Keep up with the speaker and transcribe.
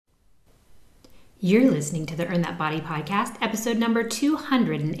You're listening to the Earn That Body podcast, episode number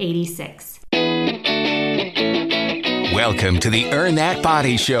 286. Welcome to the Earn That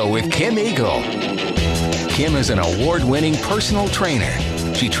Body Show with Kim Eagle. Kim is an award-winning personal trainer.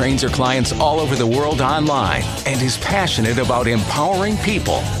 She trains her clients all over the world online and is passionate about empowering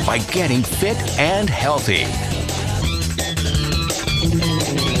people by getting fit and healthy.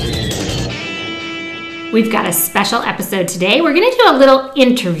 We've got a special episode today. We're going to do a little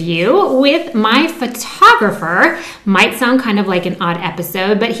interview with my photographer. Might sound kind of like an odd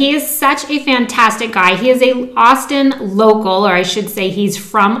episode, but he is such a fantastic guy. He is a Austin local, or I should say he's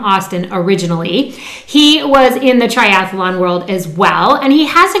from Austin originally. He was in the triathlon world as well, and he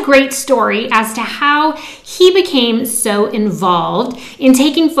has a great story as to how he became so involved in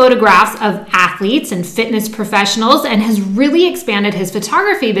taking photographs of athletes and fitness professionals and has really expanded his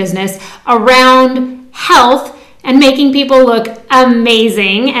photography business around health and making people look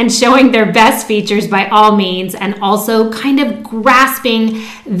amazing and showing their best features by all means, and also kind of grasping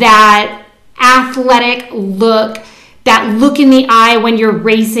that athletic look, that look in the eye when you're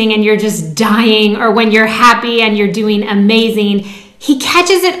racing and you're just dying, or when you're happy and you're doing amazing. He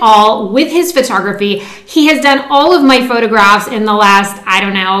catches it all with his photography. He has done all of my photographs in the last,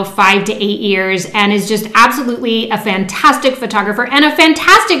 5 to 8 years, and is just absolutely a fantastic photographer and a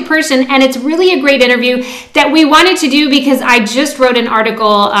fantastic person. And it's really a great interview that we wanted to do because I just wrote an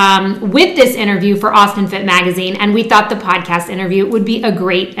article with this interview for Austin Fit Magazine, and we thought the podcast interview would be a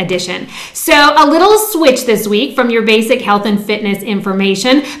great addition. So a little switch this week from your basic health and fitness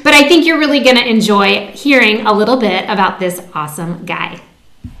information, but I think you're really going to enjoy hearing a little bit about this awesome guy.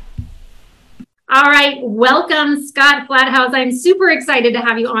 All right, welcome, Scott Flathouse. I'm super excited to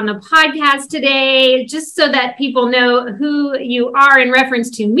have you on the podcast today. Just so that people know who you are in reference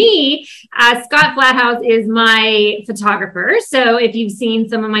to me, Scott Flathouse is my photographer. So if you've seen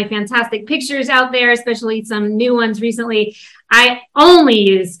some of my fantastic pictures out there, especially some new ones recently, I only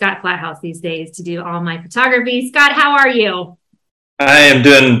use Scott Flathouse these days to do all my photography. Scott, how are you? I am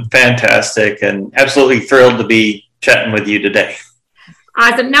doing fantastic and absolutely thrilled to be chatting with you today.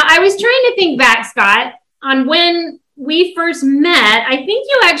 Awesome. Now, I was trying to think back, Scott, on when we first met. I think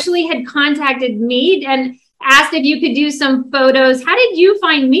you actually had contacted me and asked if you could do some photos. How did you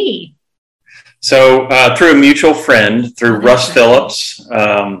find me? So through a mutual friend, through Russ Phillips,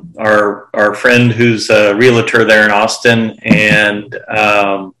 our friend who's a realtor there in Austin, and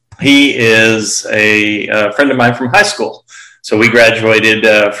he is a friend of mine from high school. So we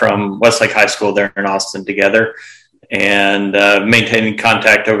graduated from Westlake High School there in Austin together, and maintaining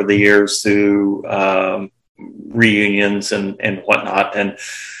contact over the years through reunions and whatnot. And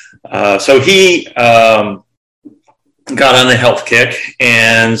so he got on a health kick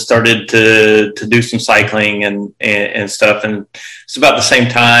and started to do some cycling and stuff. And it's about the same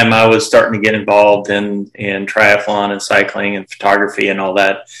time I was starting to get involved in triathlon and cycling and photography and all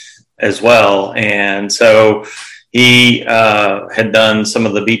that as well. And so he had done some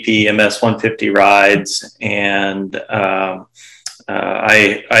of the BP MS 150 rides, and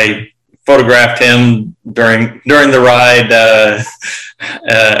I photographed him during the ride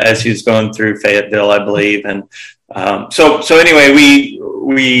as he was going through Fayetteville, I believe. And so anyway,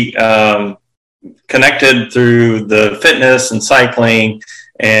 we connected through the fitness and cycling,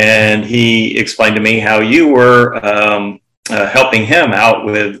 and he explained to me how you were helping him out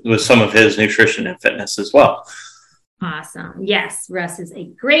with some of his nutrition and fitness as well. Awesome. Yes, Russ is a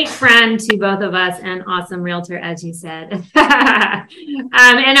great friend to both of us and awesome realtor, as you said. And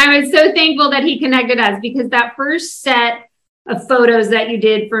I was so thankful that he connected us, because that first set of photos that you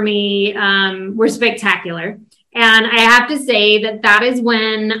did for me were spectacular. And I have to say that is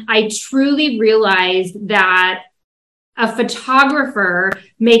when I truly realized that a photographer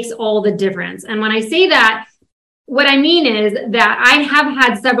makes all the difference. And when I say that, what I mean is that I have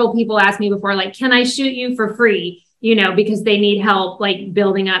had several people ask me before, like, can I shoot you for free? Because they need help, like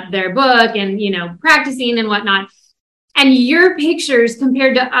building up their book and, practicing and whatnot. And your pictures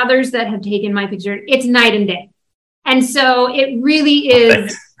compared to others that have taken my picture, it's night and day. And so it really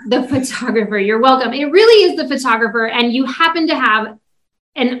is the photographer. You're welcome. It really is the photographer. And you happen to have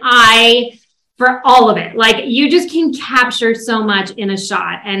an eye for all of it. Like, you just can capture so much in a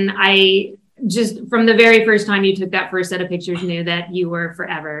shot. And I just, from the very first time you took that first set of pictures, knew that you were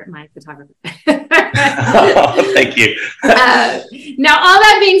forever my photographer. Oh, thank you. Now, all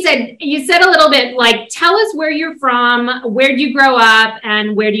that being said, you said a little bit, like, tell us where you're from, where do you grow up,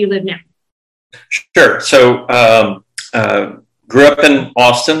 and where do you live now? Sure. So grew up in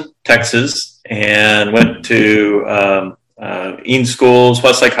Austin, Texas, and went to Eaton Schools,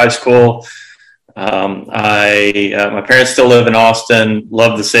 Westlake High School. My parents still live in Austin,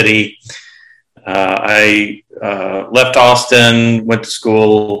 love the city. I left Austin, went to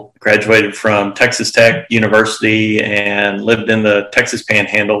school, graduated from Texas Tech University, and lived in the Texas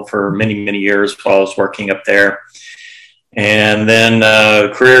Panhandle for many, many years while I was working up there. And then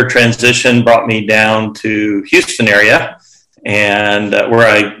career transition brought me down to Houston area, and where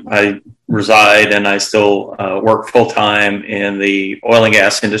I reside, and I still work full-time in the oil and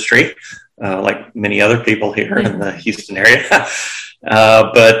gas industry, like many other people here in the Houston area.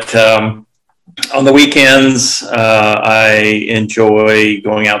 But on the weekends, I enjoy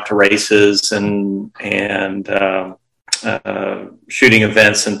going out to races and shooting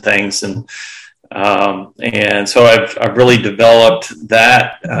events and things, and so I've really developed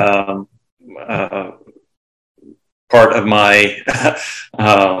that part of my.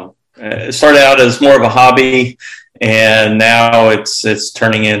 It started out as more of a hobby, and now it's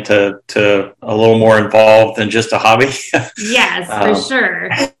turning into a little more involved than just a hobby. Yes, for sure.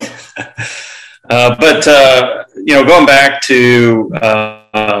 But going back to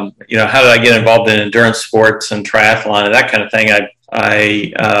how did I get involved in endurance sports and triathlon and that kind of thing?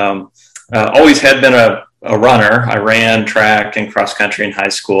 I always had been a runner. I ran track and cross country in high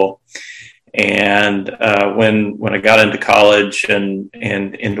school, and when I got into college and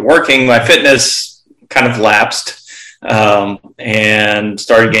into working, my fitness kind of lapsed. And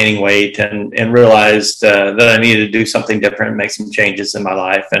started gaining weight and realized that I needed to do something different and make some changes in my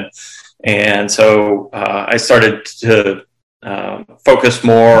life. And so I started to focus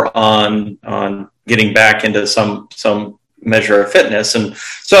more on getting back into some measure of fitness. And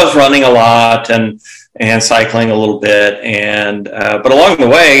so I was running a lot and cycling a little bit. But along the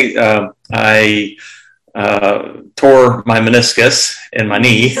way, I tore my meniscus in my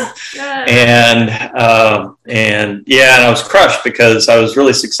knee, and I was crushed because I was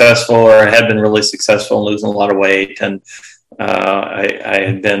really successful, or I had been really successful in losing a lot of weight, and I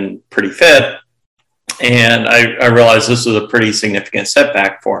had been pretty fit, and I realized this was a pretty significant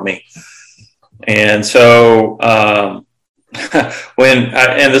setback for me. And so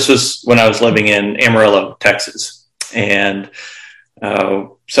this was when I was living in Amarillo, Texas, and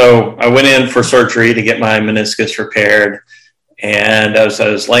so I went in for surgery to get my meniscus repaired. And as I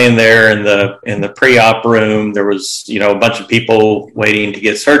was laying there in the pre-op room, there was, a bunch of people waiting to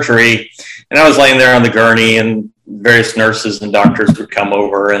get surgery. And I was laying there on the gurney, and various nurses and doctors would come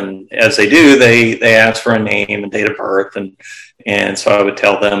over. And as they do, they ask for a name and date of birth. And so I would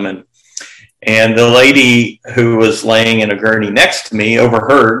tell them. And the lady who was laying in a gurney next to me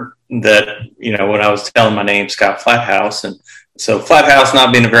overheard that, when I was telling my name, Scott Flathouse. And so Flathouse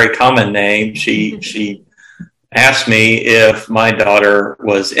not being a very common name, she asked me if my daughter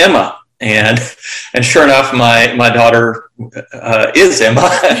was Emma, and sure enough, my daughter is Emma.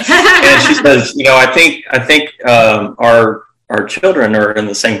 And she says, I think our children are in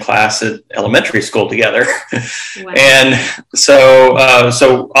the same class at elementary school together. Wow. And so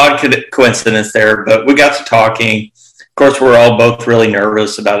odd coincidence there, but we got to talking. Of course, we're all both really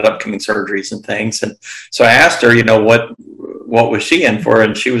nervous about upcoming surgeries and things. And so I asked her, what was she in for?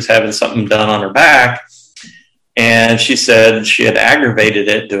 And she was having something done on her back. And she said she had aggravated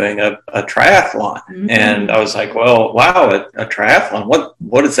it doing a triathlon. Mm-hmm. And I was like, well, wow, a triathlon,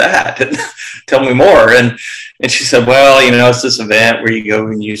 what is that? Tell me more. And she said, well, it's this event where you go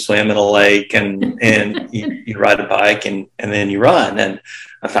and you swim in a lake and you ride a bike and then you run. And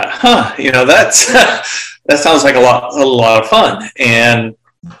I thought, that sounds like a lot of fun. And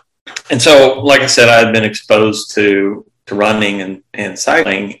so, like I said, I had been exposed to running and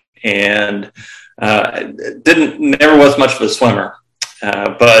cycling, and never was much of a swimmer.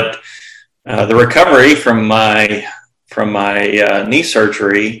 But the recovery from my knee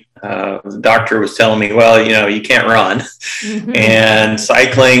surgery, the doctor was telling me, well, you can't run, mm-hmm. and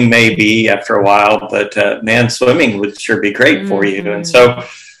cycling maybe after a while, but swimming would sure be great mm-hmm. for you. And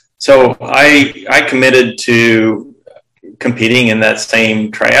so I committed to competing in that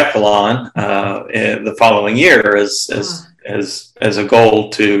same triathlon the following year as a goal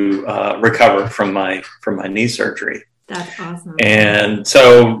to recover from my knee surgery. That's awesome. And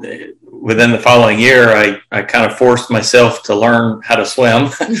so within the following year, I kind of forced myself to learn how to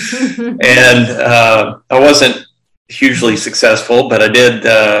swim. And I wasn't hugely successful, but I did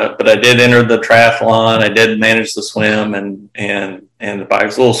enter the triathlon. I did manage the swim and the bike. It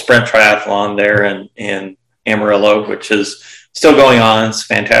was a little sprint triathlon there in Amarillo, which is still going on. It's a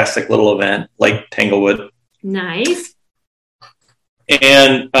fantastic little event, Lake Tanglewood. Nice.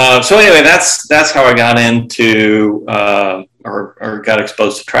 And so anyway, that's how I got into or got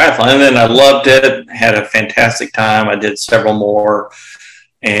exposed to triathlon. And then I loved it, had a fantastic time. I did several more,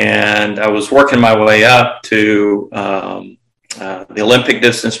 and I was working my way up to the Olympic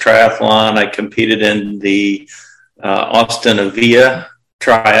distance triathlon. I competed in the Austin Avia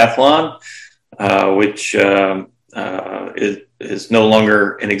triathlon, which is no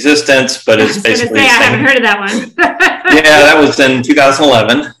longer in existence, but it's basically. I haven't heard of that one. Yeah, that was in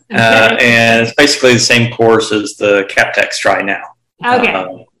 2011, and it's basically the same course as the CapTex Tri now.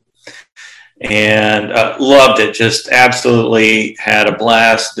 Okay. And loved it. Just absolutely had a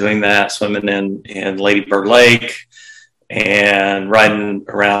blast doing that, swimming in Lady Bird Lake and riding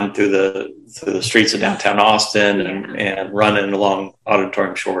around through the streets of downtown Austin and running along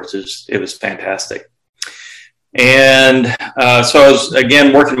Auditorium Shores. It was fantastic. And so I was,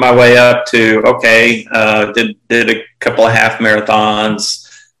 again, working my way up to, did a couple of half marathons.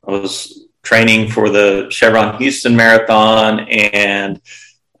 I was training for the Chevron Houston Marathon, and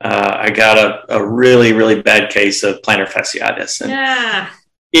I got a really, really bad case of plantar fasciitis. And,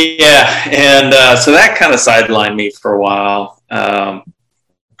 so that kind of sidelined me for a while. But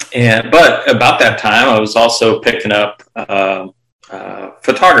about that time, I was also picking up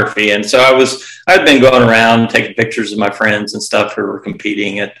photography, and so I'd been going around taking pictures of my friends and stuff who were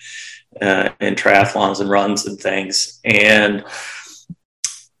competing in triathlons and runs and things, and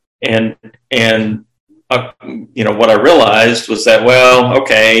what I realized was that,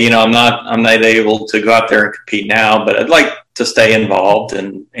 I'm not able to go out there and compete now, but I'd like to stay involved,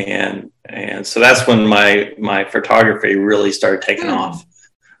 and so that's when my photography really started taking off.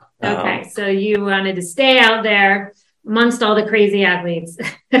 Okay, so you wanted to stay out there amongst all the crazy athletes.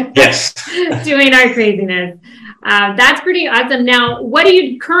 Yes. Doing our craziness. That's pretty awesome. Now, what do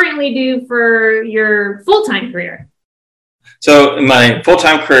you currently do for your full-time career? So in my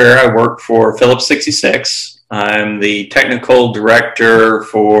full-time career, I work for Phillips 66. I'm the technical director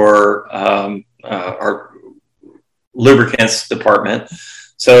for our lubricants department.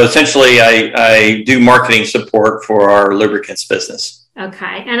 So essentially, I do marketing support for our lubricants business.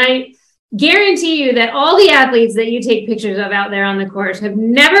 Okay. And I guarantee you that all the athletes that you take pictures of out there on the course have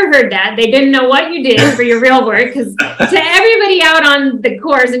never heard that. They didn't know what you did for your real work, because to everybody out on the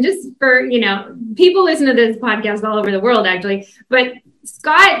course, and just for, people listen to this podcast all over the world, actually, but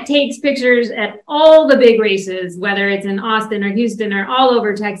Scott takes pictures at all the big races, whether it's in Austin or Houston or all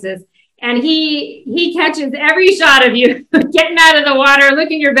over Texas. And he catches every shot of you getting out of the water,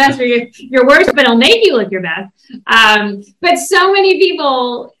 looking your best or your worst, but he'll make you look your best. But so many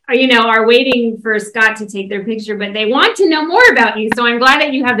people are waiting for Scott to take their picture, but they want to know more about you. So I'm glad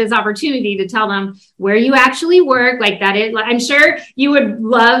that you have this opportunity to tell them where you actually work. I'm sure you would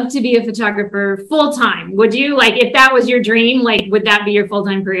love to be a photographer full time. Would you? If that was your dream, would that be your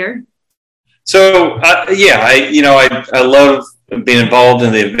full-time career? So, I love being involved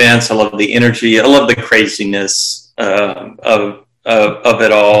in the events. I love the energy. I love the craziness of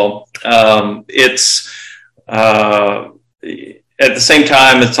it all. It's at the same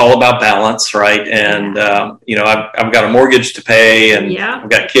time, it's all about balance, right? And I've got a mortgage to pay, and I've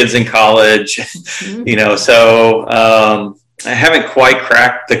got kids in college. So I haven't quite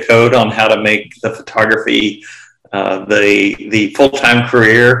cracked the code on how to make the photography the full-time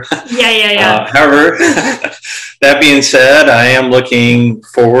career. However, that being said, I am looking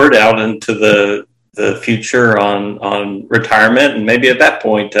forward out into the future on retirement, and maybe at that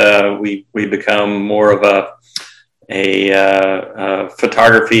point we become more of a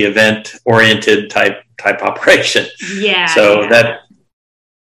photography event oriented type operation.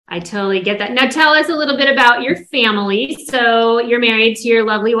 I totally get that. Now tell us a little bit about your family. So you're married to your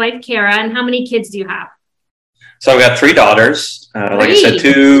lovely wife, Kara, and how many kids do you have? So I've got 3 daughters. Like I said,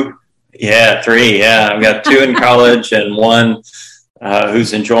 2. Yeah, 3. Yeah, I've got 2 in college and 1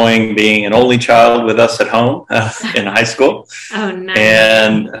 who's enjoying being an only child with us at home in high school. Oh, nice.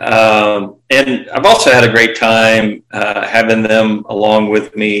 And I've also had a great time having them along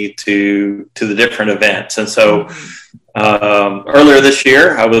with me to the different events. And so earlier this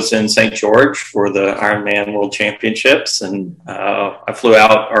year, I was in St. George for the Ironman World Championships, and I flew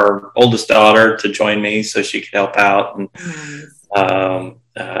out our oldest daughter to join me so she could help out and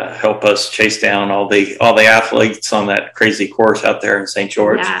help us chase down all the athletes on that crazy course out there in St.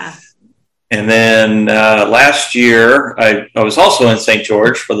 George. Yeah. And then last year, I was also in St.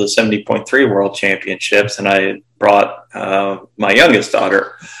 George for the 70.3 World Championships, and I brought my youngest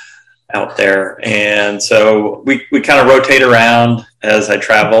daughter out there. And so we kind of rotate around as I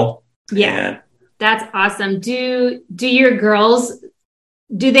travel. Yeah, that's awesome. Do your girls,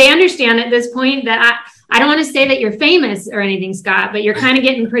 do they understand at this point that I don't want to say that you're famous or anything, Scott, but you're kind of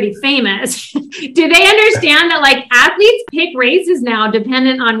getting pretty famous. Do they understand that athletes pick races now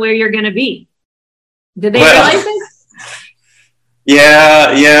dependent on where you're going to be? Do they realize this?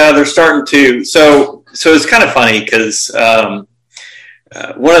 Yeah, they're starting to. So so it's kind of funny because one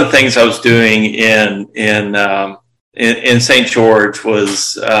of the things I was doing in St. George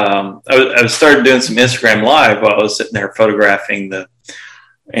was I started doing some Instagram Live while I was sitting there photographing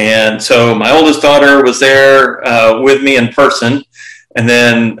and so my oldest daughter was there with me in person, and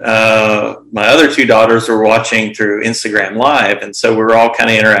then my other two daughters were watching through Instagram Live, and so we were all kind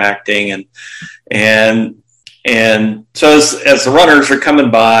of interacting, and so as the runners are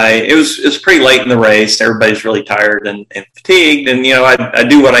coming by, it was pretty late in the race. Everybody's really tired and fatigued, and I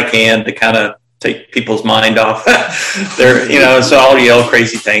do what I can to kind of take people's mind off there, so I'll yell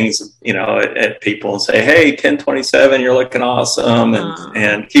crazy things, at people and say, hey, 10:27, you're looking awesome,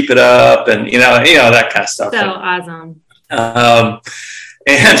 and keep it up, and that kind of stuff. So awesome.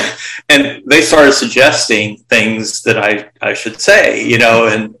 And they started suggesting things that I should say,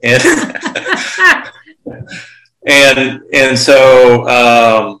 and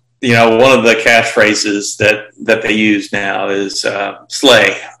so one of the catchphrases that they use now is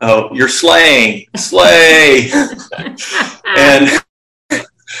slay. Oh, you're slaying, slay. And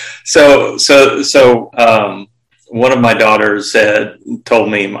so one of my daughters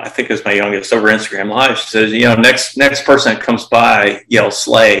told me, I think it was my youngest, over Instagram Live, she says, next person that comes by, yell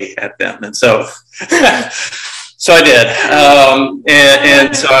slay at them. And so so I did,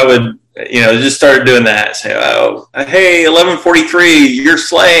 and so I would just started doing that. Say, oh, hey, 11:43, you're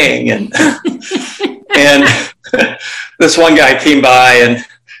slaying, and this one guy came by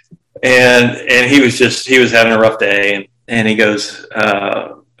and he was having a rough day, and he goes,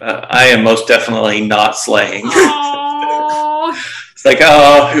 I am most definitely not slaying. It's like,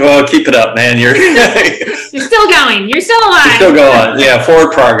 oh, well, keep it up, man. You're still going. You're still alive. You're still going. Yeah,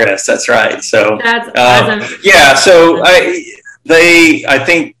 forward progress. That's right. So that's awesome. Yeah. So I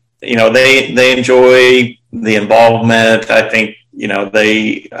think. They enjoy the involvement. I think,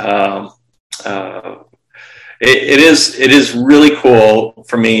 it is really cool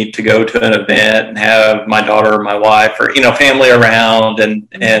for me to go to an event and have my daughter or my wife or, family around and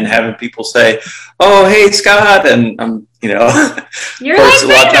having people say, oh, hey, Scott. And I'm, You're of course, a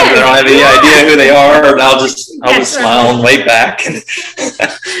lot of times I don't have any idea who they are, and I'll just smile and wave back.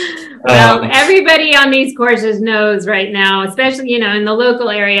 Well, everybody on these courses knows right now, especially, in the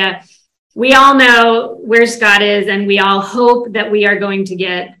local area, we all know where Scott is, and we all hope that we are going to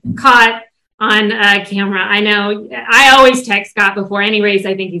get caught on camera. I know I always text Scott before any race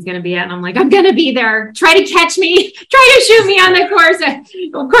I think he's going to be at, and I'm like, I'm going to be there. Try to catch me. Try to shoot me on the course. Of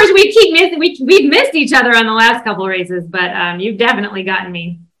course, we keep missing. We've missed each other on the last couple of races, but you've definitely gotten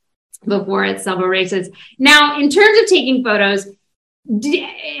me before at several races. Now, in terms of taking photos,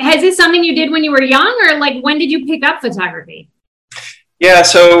 has this something you did when you were young, or like when did you pick up photography? Yeah,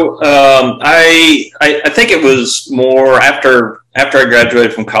 so I think it was more after I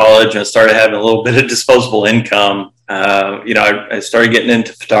graduated from college and started having a little bit of disposable income. I started getting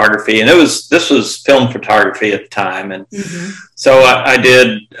into photography, and this was film photography at the time, and so I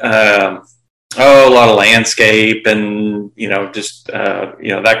did a lot of landscape and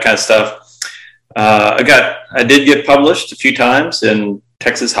that kind of stuff. I did get published a few times in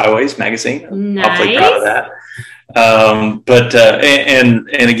Texas Highways magazine. I'm awfully proud of that. And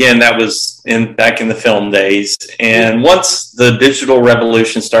again, that was back in the film days. And once the digital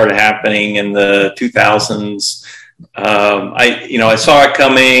revolution started happening in the 2000s, I saw it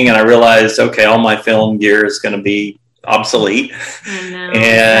coming, and I realized, okay, all my film gear is going to be obsolete.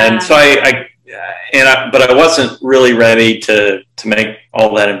 And so but I wasn't really ready to make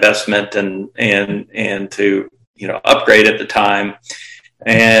all that investment and to upgrade at the time.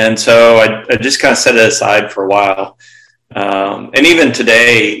 And so I just kind of set it aside for a while. And even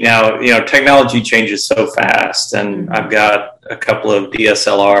today, now, technology changes so fast, and I've got a couple of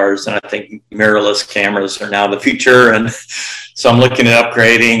DSLRs, and I think mirrorless cameras are now the future. And so I'm looking at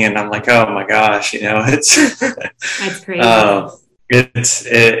upgrading, and I'm like, oh my gosh, it's that's crazy.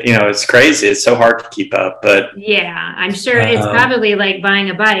 It's crazy. It's so hard to keep up, but yeah, I'm sure it's probably like buying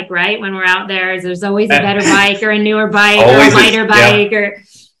a bike, right? When we're out there's always a better bike or a newer bike or a lighter bike, or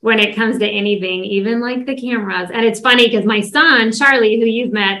when it comes to anything, even like the cameras. And it's funny because my son, Charlie, who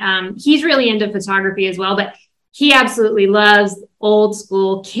you've met, he's really into photography as well, but he absolutely loves old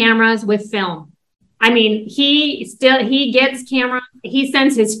school cameras with film. I mean, he gets camera. He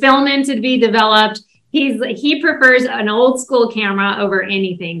sends his film in to be developed. He prefers an old school camera over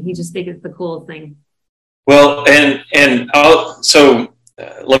anything. He just thinks it's the coolest thing. Well, so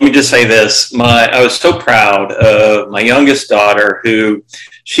let me just say this. I was so proud of my youngest daughter, who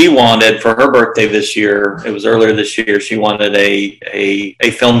she wanted for her birthday this year. It was earlier this year. She wanted a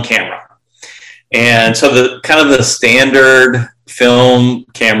film camera. And so the kind of the standard film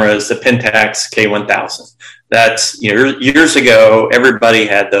camera is the Pentax K1000. That's years ago. Everybody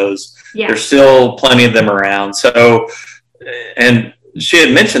had those. Yeah. There's still plenty of them around. So, and she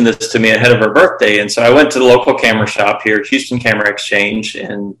had mentioned this to me ahead of her birthday, and so I went to the local camera shop here at Houston Camera Exchange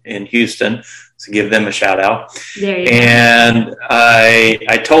in Houston to give them a shout out. There you and go.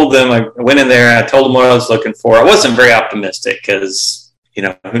 I told them, I went in there, I told them what I was looking for. I wasn't very optimistic because,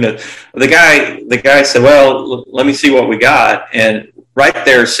 who knows? The guy said, well, let me see what we got. And right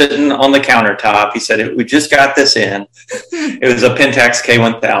there, sitting on the countertop, he said, we just got this in. It was a Pentax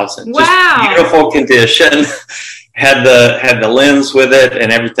K1000. Wow. Just beautiful condition. Had the lens with it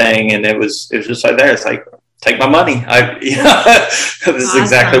and everything, and it was just right there. It's like, take my money. This is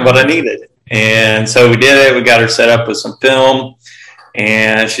exactly what I needed. And so we did it. We got her set up with some film,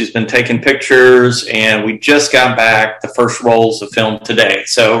 and she's been taking pictures. And we just got back the first rolls of film today.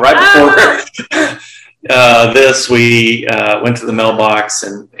 So right before this, we went to the mailbox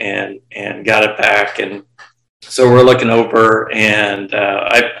and got it back. And so we're looking over, and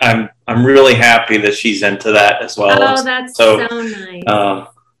I'm really happy that she's into that as well. Oh, that's so nice.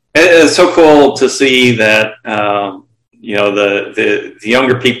 It's so cool to see that the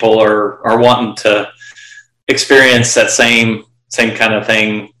younger people are wanting to experience that same kind of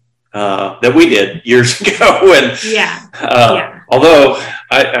thing that we did years ago. And although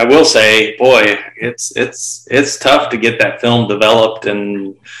I will say, boy, it's tough to get that film developed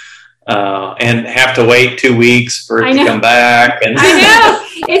and have to wait 2 weeks for it to come back. And I know.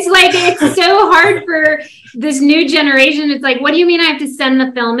 It's so hard for this new generation. It's like, what do you mean I have to send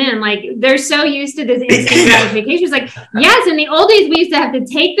the film in? Like, they're so used to this instant gratification. It's like, yes, in the old days, we used to have to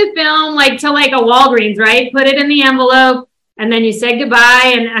take the film to a Walgreens, right? Put it in the envelope, and then you said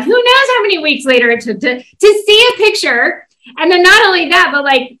goodbye. And who knows how many weeks later it took to see a picture. And then not only that, but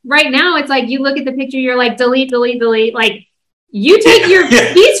right now, it's like you look at the picture, you're like, delete, delete, delete. Like, you take your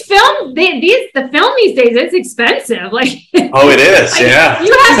the film these days, it's expensive. Oh, it is. Yeah.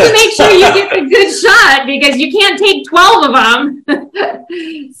 You have to make sure you get the good shot because you can't take 12 of them.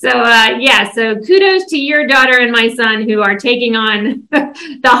 So kudos to your daughter and my son who are taking on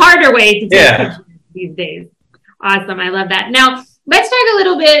the harder way to take pictures these days. Awesome. I love that. Now, let's talk a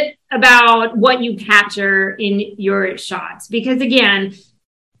little bit about what you capture in your shots, because again,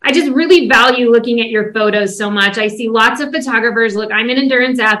 I just really value looking at your photos so much. I see lots of photographers. Look, I'm an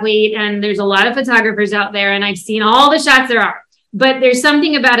endurance athlete, and there's a lot of photographers out there, and I've seen all the shots there are. But there's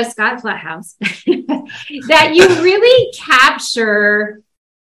something about a Scott Flathouse that you really capture.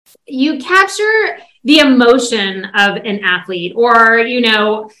 You capture the emotion of an athlete, or, I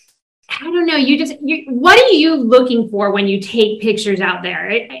don't know. What are you looking for when you take pictures out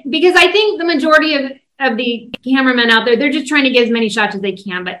there? Because I think the majority of the cameramen out there, they're just trying to get as many shots as they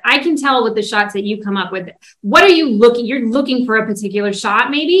can. But I can tell with the shots that you come up with, what are you looking? You're looking for a particular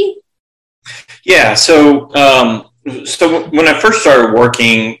shot, maybe? Yeah. So when I first started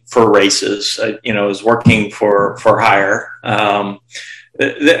working for races, I was working for hire. That's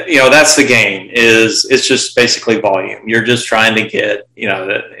the game. It's just basically volume. You're just trying to get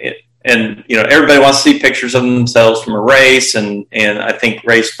everybody wants to see pictures of themselves from a race, and I think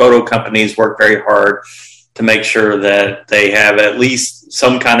race photo companies work very hard to make sure that they have at least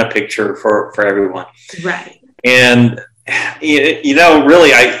some kind of picture for everyone. Right. And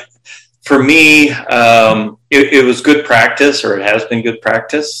really, for me, it was good practice, or it has been good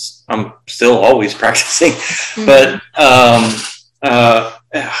practice. I'm still always practicing, but I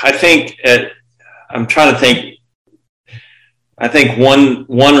think I'm trying to think. I think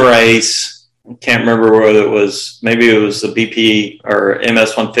one race, I can't remember whether it was, maybe it was the BP or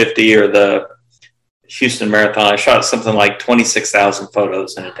MS 150 or the Houston Marathon. I shot something like 26,000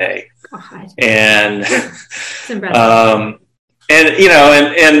 photos in a day. God. And,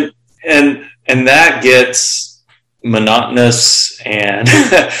 and that gets monotonous. And,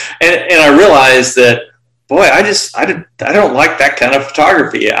 and I realized that, boy, I don't like that kind of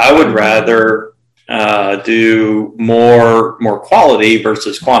photography. I would rather do more quality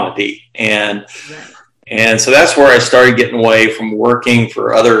versus quantity, and so that's where I started getting away from working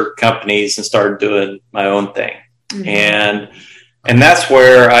for other companies and started doing my own thing. And that's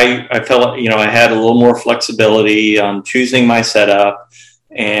where I felt I had a little more flexibility on choosing my setup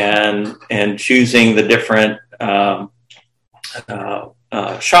and choosing the different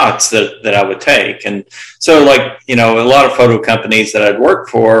shots that I would take. And so a lot of photo companies that I'd worked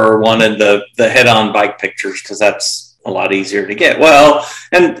for wanted the head-on bike pictures because that's a lot easier to get. Well,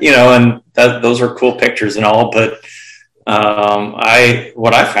 and those are cool pictures and all, but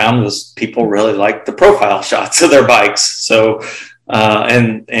what I found was people really like the profile shots of their bikes. So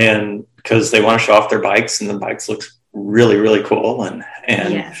and because they want to show off their bikes, and the bikes really, really cool. And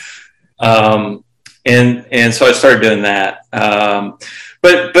Yes. And so I started doing that.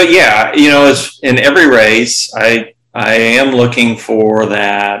 But yeah, as in every race, I am looking for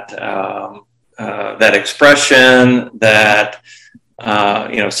that, that expression, that,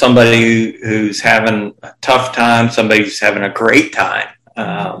 somebody who's having a tough time, somebody who's having a great time.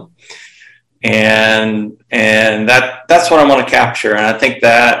 And that's what I want to capture. And I think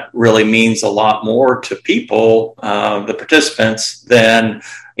that really means a lot more to people, the participants, than,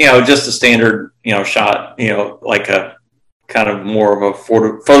 just a standard, shot, like a kind of more of a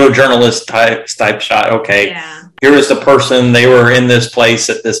photojournalist type shot. Okay. Yeah. Here is the person, they were in this place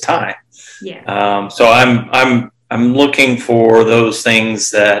at this time. Yeah. So I'm looking for those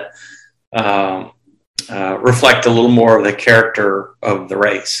things that, reflect a little more of the character of the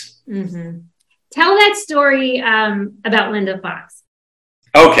race. Mm-hmm. Tell that story about Linda Fox.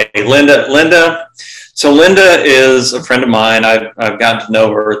 Okay, Linda. So Linda is a friend of mine. I've gotten to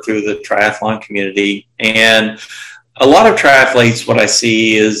know her through the triathlon community, and a lot of triathletes, what I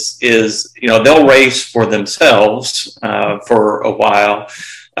see is they'll race for themselves for a while,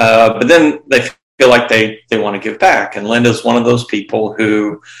 but then they feel like they want to give back. And Linda's one of those people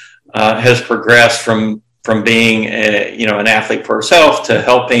who has progressed from being an athlete for herself to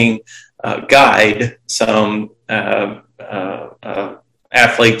helping guide some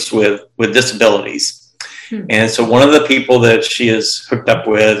athletes with disabilities. And so one of the people that she is hooked up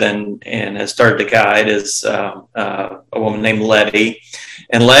with and has started to guide is a woman named Letty.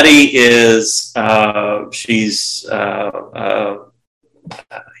 And Letty is she's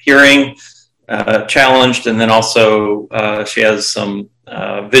hearing challenged, and then also she has some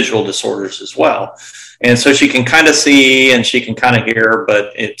visual disorders as well. And so she can kind of see and she can kind of hear,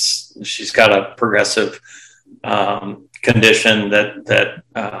 but she's got a progressive condition that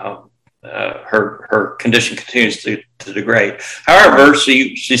her condition continues to degrade. However,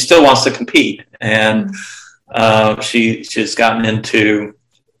 she still wants to compete, and she's gotten into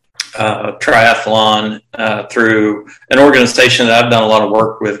triathlon through an organization that I've done a lot of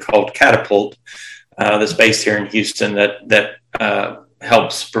work with called Catapult, that's based here in Houston, that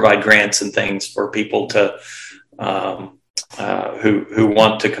helps provide grants and things for people to who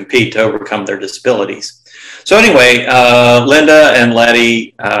want to compete to overcome their disabilities. So anyway, Linda and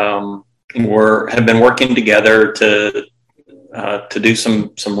Letty have been working together to do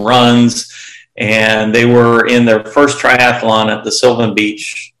some runs, and they were in their first triathlon at the Sylvan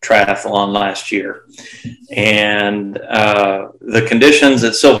Beach Triathlon last year. And the conditions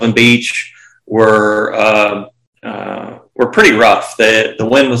at Sylvan Beach were pretty rough. The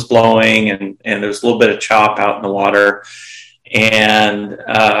wind was blowing, and there was a little bit of chop out in the water. And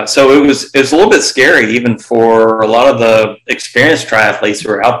so it was a little bit scary, even for a lot of the experienced triathletes who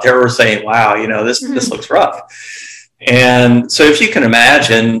were out there, were saying, wow, this looks rough. And so if you can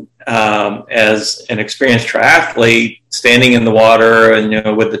imagine, as an experienced triathlete standing in the water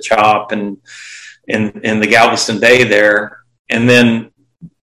and, with the chop and in the Galveston Bay there, and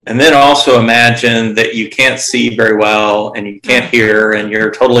then also imagine that you can't see very well and you can't hear, and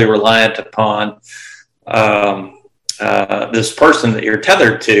you're totally reliant upon this person that you're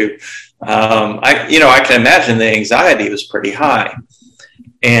tethered to. I can imagine the anxiety was pretty high,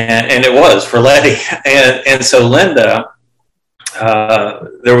 and it was for Letty. And so Linda,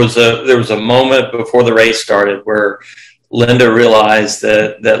 there was a moment before the race started where Linda realized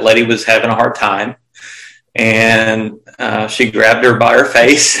that Letty was having a hard time, and she grabbed her by her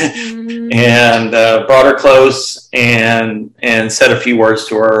face and brought her close and said a few words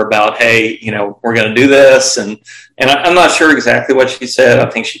to her about, hey, we're going to do this. And I'm not sure exactly what she said. I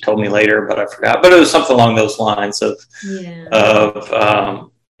think she told me later, but I forgot. But it was something along those lines of we're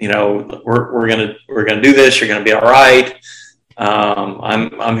going to do this. You're going to be all right.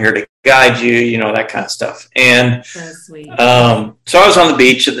 I'm here to guide you, that kind of stuff. And so sweet. So I was on the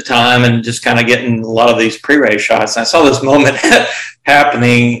beach at the time and just kind of getting a lot of these pre-race shots. And I saw this moment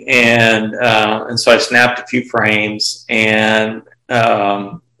happening, and so I snapped a few frames, and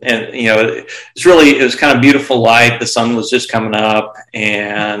it was kind of beautiful light. The sun was just coming up,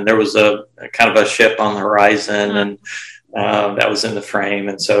 and there was a kind of a ship on the horizon, and that was in the frame.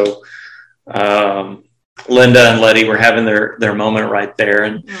 And so Linda and Letty were having their moment right there.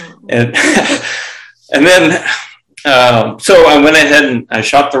 And then so I went ahead and I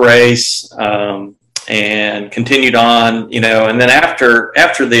shot the race, and continued on, and then after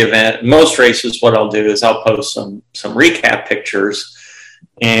the event, most races, what I'll do is I'll post some recap pictures,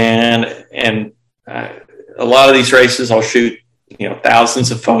 and a lot of these races I'll shoot,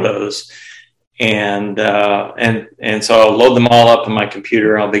 thousands of photos. and so I'll load them all up on my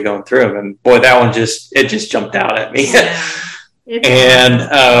computer. I'll be going through them, and boy, that one just jumped out at me. Yeah. And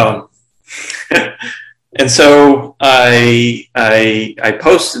and so I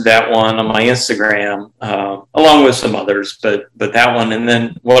posted that one on my Instagram along with some others, but that one. And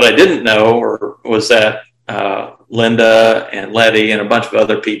then what I didn't know was that Linda and Letty and a bunch of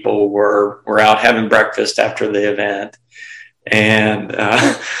other people were out having breakfast after the event, and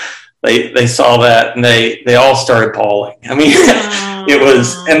they saw that, and they all started bawling. I mean, it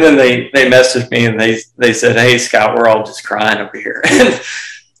was, and then they messaged me and they said, "Hey, Scott, we're all just crying over here."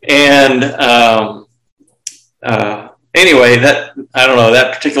 and anyway, that, I don't know,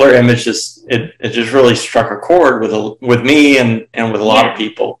 that particular image just really struck a chord with me and with a lot of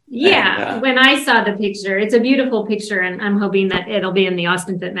people. Yeah. And, when I saw the picture, it's a beautiful picture, and I'm hoping that it'll be in the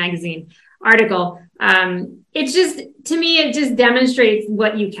Austin Fit magazine article. It's just, to me, it just demonstrates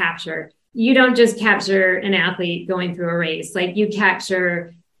what you capture. You don't just capture an athlete going through a race. Like, you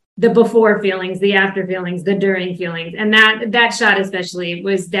capture the before feelings, the after feelings, the during feelings. And that shot especially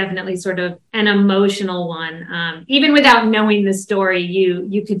was definitely sort of an emotional one. Even without knowing the story,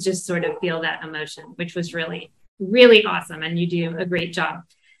 you could just sort of feel that emotion, which was really, really awesome. And you do a great job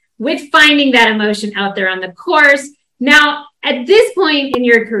with finding that emotion out there on the course. Now, at this point in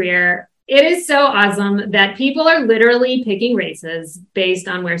your career, it is so awesome that people are literally picking races based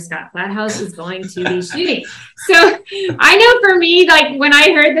on where Scott Flathouse is going to be shooting. So I know for me, like, when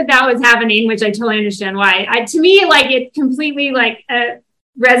I heard that was happening, which I totally understand why, to me, like, it completely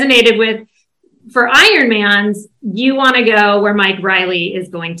resonated with, for Ironmans, you want to go where Mike Riley is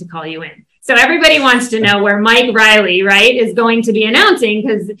going to call you in. So everybody wants to know where Mike Riley, right, is going to be announcing,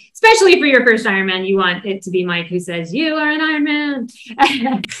 because especially for your first Ironman, you want it to be Mike who says, "You are an Ironman."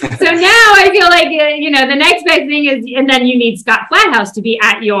 So now I feel like, the next big thing is, and then you need Scott Flathouse to be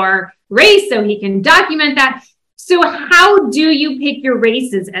at your race so he can document that. So how do you pick your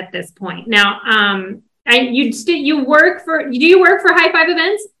races at this point? Now, do you work for High Five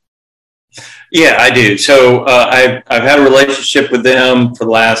Events? Yeah, I do. So I've had a relationship with them for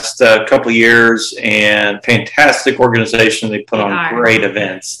the last couple of years, and fantastic organization. They put on great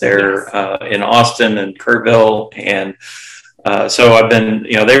events. They're in Austin and Kerrville, and so I've been.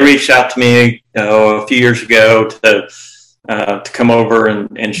 They reached out to me a few years ago to come over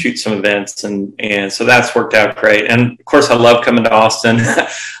and shoot some events, and so that's worked out great. And of course, I love coming to Austin,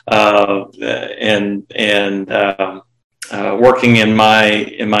 and working in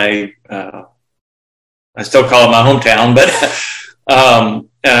my I still call it my hometown, but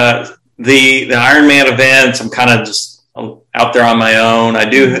the Ironman events, I'm kind of just out there on my own. I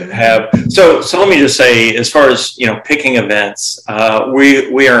do have, so let me just say, as far as, picking events,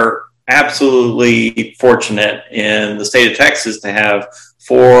 we are absolutely fortunate in the state of Texas to have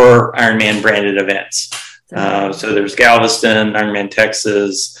 4 Ironman branded events. So there's Galveston, Ironman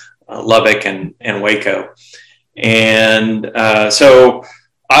Texas, Lubbock, and Waco. And so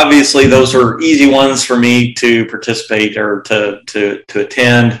obviously those are easy ones for me to participate or to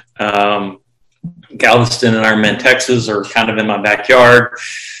attend. Galveston and Ironman Texas are kind of in my backyard.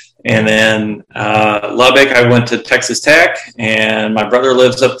 And then Lubbock, I went to Texas Tech, and my brother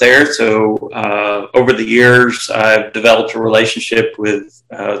lives up there. So over the years, I've developed a relationship with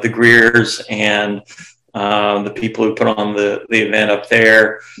the Greers and the people who put on the event up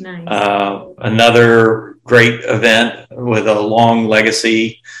there. Nice. Another great event with a long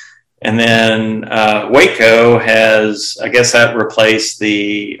legacy. And then Waco has, I guess that replaced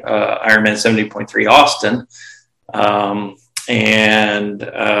the Ironman 70.3 Austin.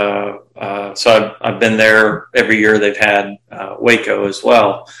 So I've been there every year. They've had Waco as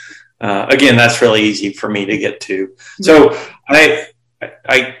well. Again, that's really easy for me to get to. So I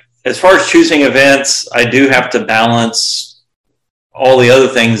as far as choosing events, I do have to balance all the other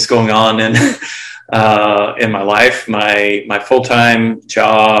things going on in my life, my full-time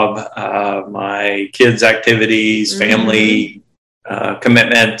job, my kids' activities, family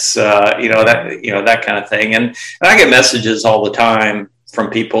commitments, that kind of thing. And I get messages all the time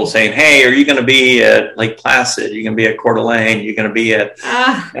from people saying, "Hey, are you going to be at Lake Placid? Are you going to be at Coeur d'Alene? You're going to be at,"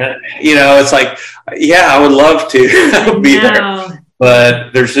 it's like, yeah, I would love to be there.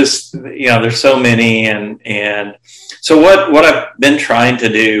 But there's just, there's so many. And so what I've been trying to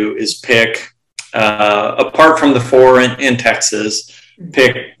do is pick, apart from the 4 in Texas,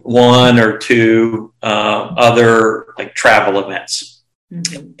 pick 1 or 2 other like travel events.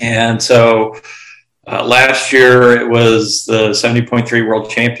 Mm-hmm. And so last year it was the 70.3 World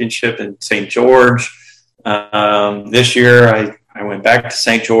Championship in St. George. This year I went back to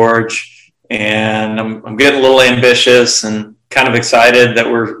St. George, and I'm getting a little ambitious, and kind of excited that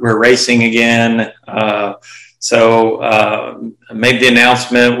we're racing again. So I made the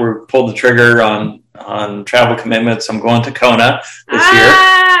announcement. We pulled the trigger on travel commitments. I'm going to Kona this year.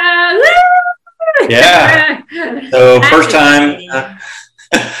 Yeah. So first time.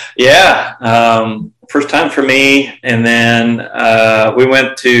 First time for me. And then we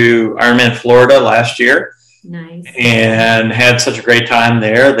went to Ironman Florida last year. Nice. And had such a great time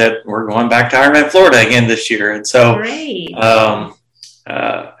there that we're going back to Ironman Florida again this year. And so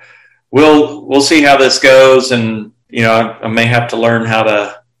we'll see how this goes. And, I may have to learn how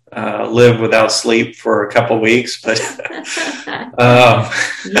to live without sleep for a couple of weeks, but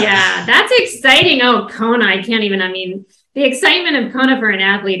yeah, that's exciting. Oh, Kona. The excitement of Kona for an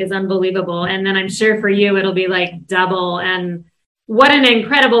athlete is unbelievable. And then I'm sure for you, it'll be like double. And what an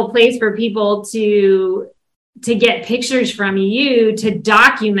incredible place for people to get pictures from you to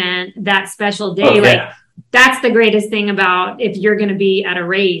document that special day. Like that's the greatest thing about if you're going to be at a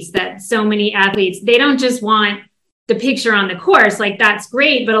race, that so many athletes, they don't just want the picture on the course. Like that's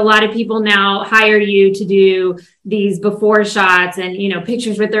great. But a lot of people now hire you to do these before shots and,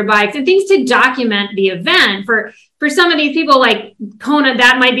 pictures with their bikes and things to document the event. For some of these people like Kona,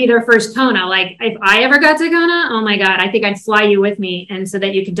 that might be their first Kona. Like if I ever got to Kona, oh my God, I think I'd fly you with me. And so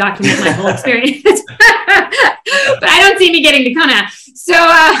that you could document my whole experience. But I don't see me getting to Kona. So,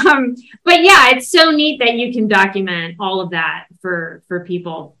 but yeah, it's so neat that you can document all of that for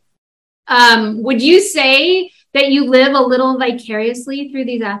people. Would you say that you live a little vicariously through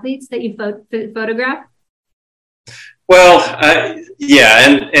these athletes that you photograph? Well,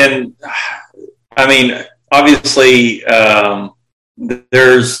 yeah. And I mean, obviously,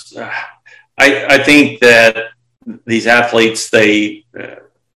 there's, I think that these athletes, they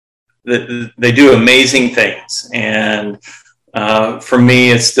do amazing things. And for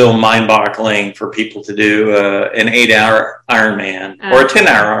me, it's still mind-boggling for people to do an 8-hour Ironman or a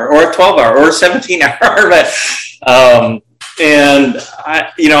 10-hour or a 12-hour or a 17-hour Ironman. And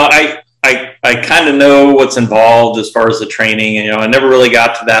I kind of know what's involved as far as the training. And, I never really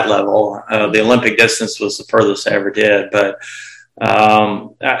got to that level. The Olympic distance was the furthest I ever did. But I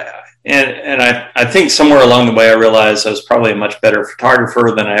think somewhere along the way, I realized I was probably a much better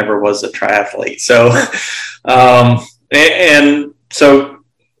photographer than I ever was a triathlete. So,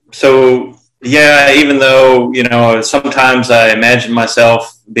 so yeah, even though, sometimes I imagine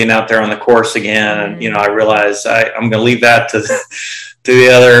myself being out there on the course again, and, I realize I'm going to leave that to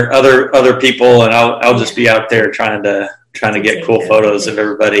the other people, and I'll just be out there trying to get cool photos of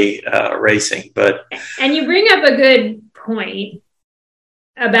everybody racing. And you bring up a good point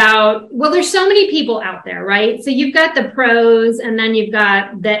about, there's so many people out there, right? So you've got the pros and then you've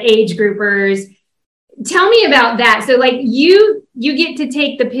got the age groupers. Tell me about that. So like you get to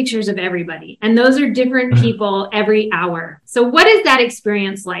take the pictures of everybody, and those are different people every hour. So what is that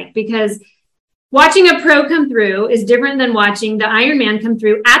experience like? Because watching a pro come through is different than watching the Ironman come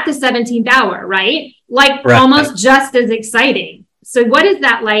through at the 17th hour, right? Like almost just as exciting. So what is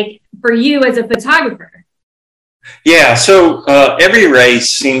that like for you as a photographer? Yeah. So every race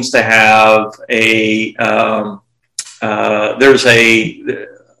seems to have there's a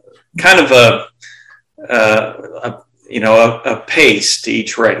kind of a pace to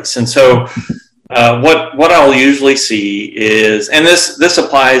each race. And so what I'll usually see is, and this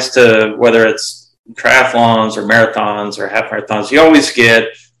applies to whether it's triathlons or marathons or half marathons, you always get,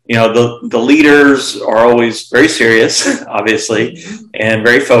 the leaders are always very serious, obviously, and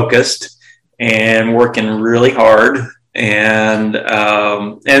very focused and working really hard. And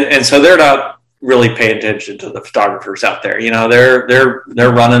so they're not really paying attention to the photographers out there.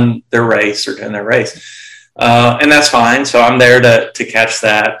 They're running their race or doing their race. And that's fine. So I'm there to catch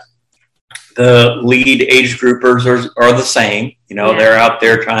that. The lead age groupers are the same. They're out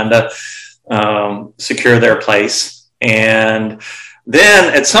there trying to secure their place. And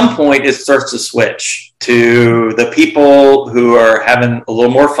then at some point it starts to switch to the people who are having a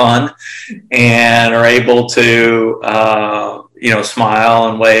little more fun and are able to, smile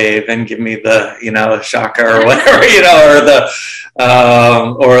and wave and give me the, shaka or whatever,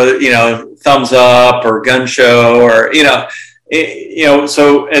 or thumbs up or gun show or,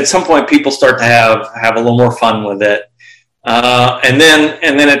 so at some point people start to have a little more fun with it. And then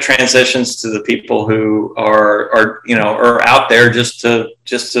it transitions to the people who are out there just to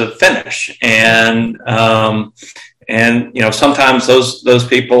finish. And sometimes those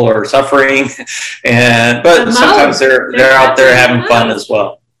people are suffering but sometimes they're out there having fun as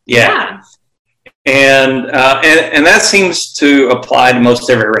well. Yeah. and that seems to apply to most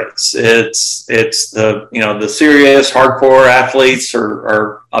every race. It's the serious hardcore athletes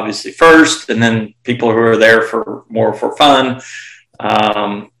are obviously first, and then people who are there for more for fun,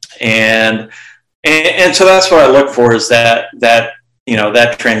 and so that's what I look for, is that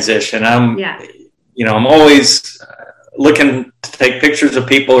transition. I'm always looking to take pictures of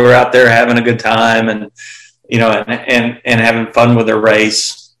people who are out there having a good time and having fun with their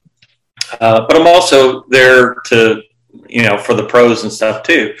race. But I'm also there to, for the pros and stuff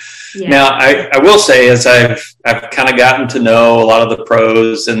too. Yeah. Now, I will say, as I've kind of gotten to know a lot of the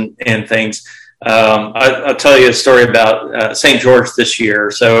pros and things, I'll tell you a story about St. George this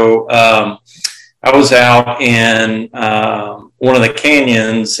year. So I was out in one of the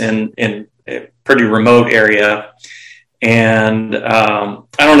canyons in a pretty remote area. And I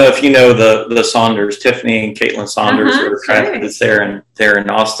don't know if you know the Saunders, Tiffany and Caitlin Saunders, are triathletes there in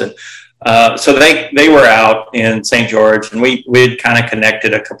Austin. So they were out in St. George, and we'd kind of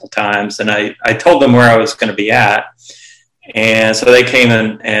connected a couple times, and I told them where I was going to be at. And so they came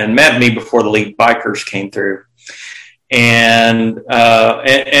and met me before the lead bikers came through. And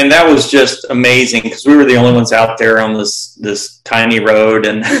that was just amazing, because we were the only ones out there on this tiny road,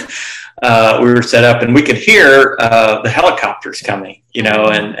 and we were set up, and we could hear the helicopters coming,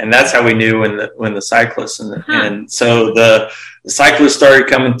 and that's how we knew when the cyclists and so the cyclists started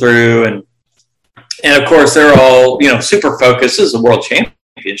coming through, and of course they're all super focused. This is a world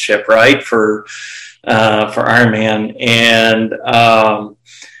championship, right, for Ironman, and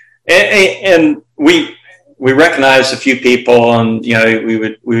we recognized a few people, and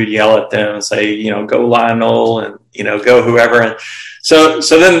we would yell at them and say, go Lionel, and go whoever. And so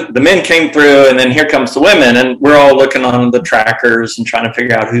then the men came through, and then here comes the women, and we're all looking on the trackers and trying to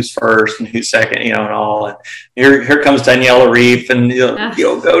figure out who's first and who's second, and all. And here comes Daniela Reef, and go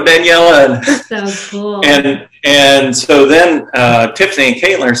Daniela. And so cool. And so then Tiffany and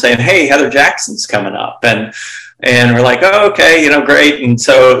Caitlin are saying, hey, Heather Jackson's coming up, and we're like, oh, okay, great. And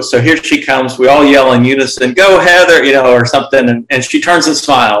so here she comes. We all yell in unison, go Heather, or something. And she turns and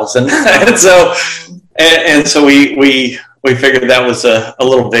smiles. And so we figured that was a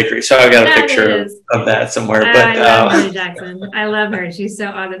little victory. So I got a picture of that somewhere. I love Heather Jackson. I love her. She's so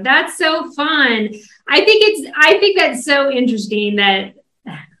awesome. That's so fun. I think that's so interesting that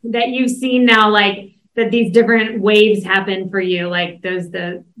you've seen now, like, that these different waves happen for you. Like there's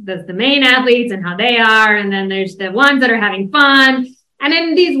the main athletes and how they are, and then there's the ones that are having fun, and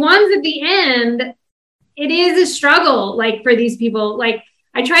then these ones at the end, it is a struggle, like, for these people. Like,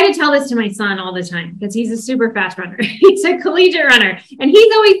 I try to tell this to my son all the time, because he's a super fast runner. He's a collegiate runner, and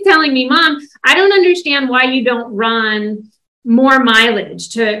he's always telling me, Mom, I don't understand why you don't run more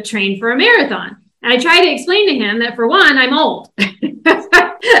mileage to train for a marathon. And I try to explain to him that, for one, I'm old.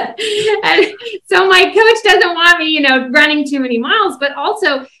 And so my coach doesn't want me, running too many miles, but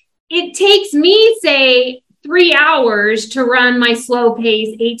also it takes me, say, 3 hours to run my slow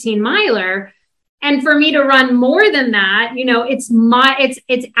pace 18 miler. And for me to run more than that,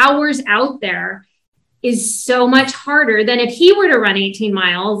 it's hours out there, is so much harder than if he were to run 18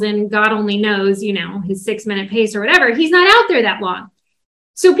 miles and God only knows, his 6-minute pace or whatever. He's not out there that long.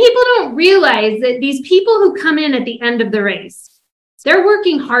 So people don't realize that these people who come in at the end of the race, they're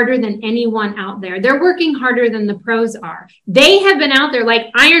working harder than anyone out there. They're working harder than the pros are. They have been out there,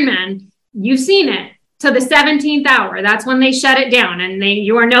 like Ironman, you've seen it, to the 17th hour. That's when they shut it down, and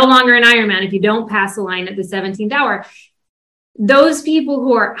you are no longer an Ironman if you don't pass the line at the 17th hour. Those people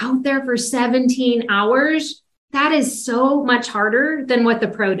who are out there for 17 hours, that is so much harder than what the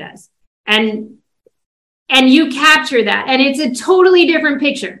pro does. And you capture that, and it's a totally different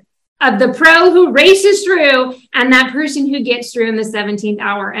picture of the pro who races through and that person who gets through in the 17th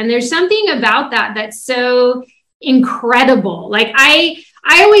hour. And there's something about that that's so incredible. Like I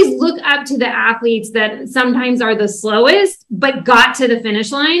always look up to the athletes that sometimes are the slowest, but got to the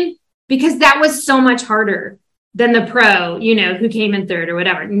finish line, because that was so much harder than the pro, who came in third or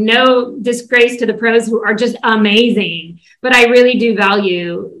whatever. No disgrace to the pros who are just amazing, but I really do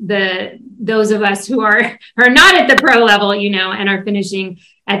value those of us who are not at the pro level, and are finishing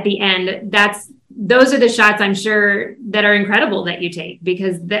at the end. Those are the shots, I'm sure, that are incredible that you take,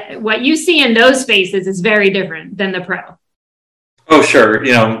 because what you see in those spaces is very different than the pro. Oh, sure.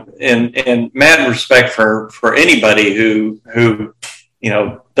 And mad respect for anybody who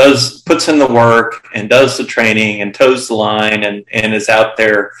puts in the work and does the training and toes the line and is out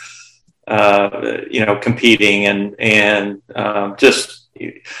there, competing and just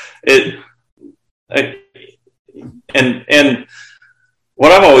it. And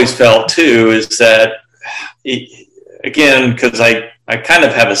what I've always felt too is that again, because I kind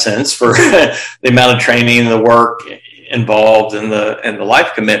of have a sense for the amount of training, the work involved, and the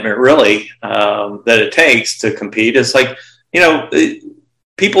life commitment really that it takes to compete. It's like,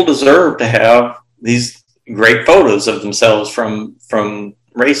 people deserve to have these great photos of themselves from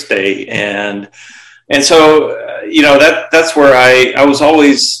race day, and so that's where I was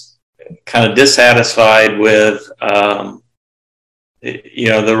always kind of dissatisfied with the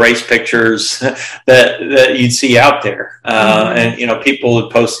race pictures that you'd see out there, and people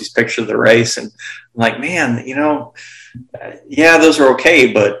would post these pictures of the race, and I'm like, man, yeah, those are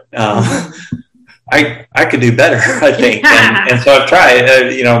okay, but I could do better, I think. And so I've tried,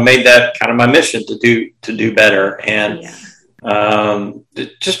 made that kind of my mission to do better. And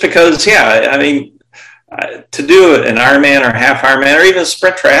just because, I mean, to do an Ironman or half Ironman or even a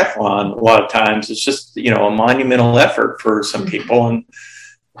sprint triathlon, a lot of times it's just, a monumental effort for some people.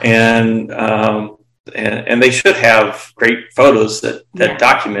 And they should have great photos that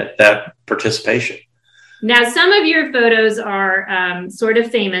document that participation. Now, some of your photos are sort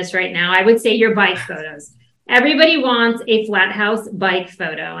of famous right now. I would say your bike photos. Everybody wants a Flat House bike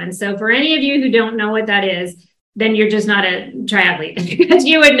photo. And so for any of you who don't know what that is, then you're just not a triathlete, because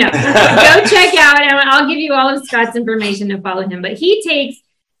you would know. Go check out, and I'll give you all of Scott's information to follow him. But he takes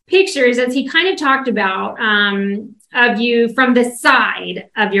pictures, as he kind of talked about, of you from the side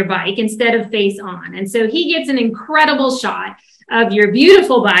of your bike instead of face on. And so he gets an incredible shot of your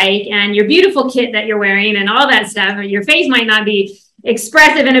beautiful bike and your beautiful kit that you're wearing and all that stuff. Your face might not be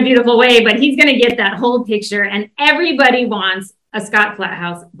expressive in a beautiful way, but he's going to get that whole picture. And everybody wants a Scott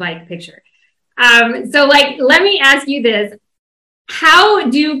Flathouse bike picture. So let me ask you this. How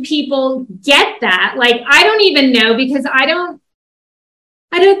do people get that? I don't even know, because I don't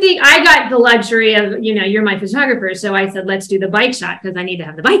think I got the luxury of, you're my photographer. So I said, let's do the bike shot because I need to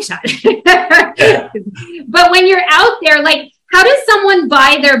have the bike shot. But when you're out there, how does someone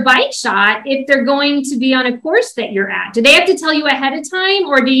buy their bike shot if they're going to be on a course that you're at? Do they have to tell you ahead of time,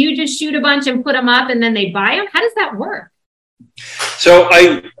 or do you just shoot a bunch and put them up and then they buy them? How does that work? So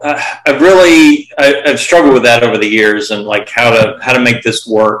I've struggled with that over the years, and how to make this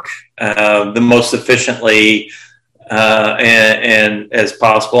work the most efficiently and as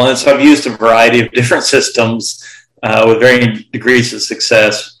possible. And so I've used a variety of different systems with varying degrees of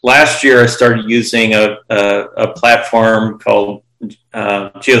success. Last year, I started using a platform called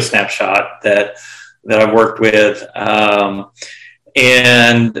GeoSnapshot that I've worked with, and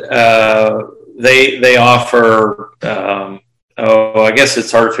they offer. I guess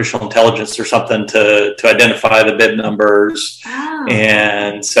it's artificial intelligence or something to identify the bib numbers. Oh.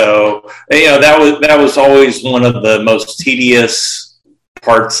 And so, that was always one of the most tedious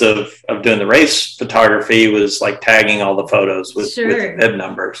parts of doing the race photography, was tagging all the photos with bib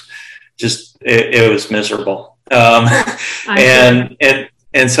numbers. Just, it was miserable. And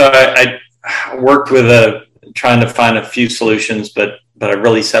so I worked with trying to find a few solutions, but I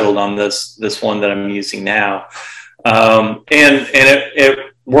really settled on this one that I'm using now. And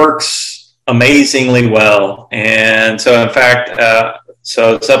it works amazingly well. And so, in fact,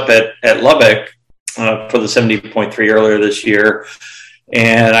 so it's up at Lubbock for the 70.3 earlier this year,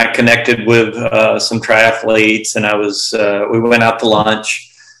 and I connected with some triathletes, and we went out to lunch,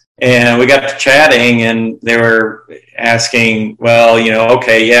 and we got to chatting, and they were asking, well,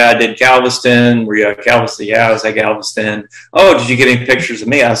 okay, yeah, I did Galveston. Were you at Galveston? Yeah, I was at Galveston. Oh, did you get any pictures of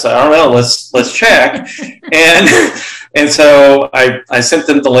me? I said, I don't know. Let's check. And so I sent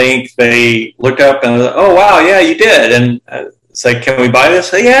them the link. They looked up and, oh, wow, yeah, you did. And it's like, can we buy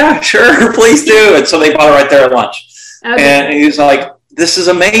this? I said, yeah, sure, please do. And so they bought it right there at lunch. Okay. And he was like, this is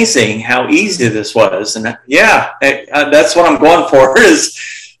amazing how easy this was. And that's what I'm going for, is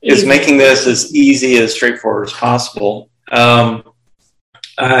making this as easy, as straightforward as possible. I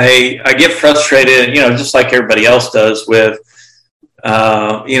get frustrated, just like everybody else does with,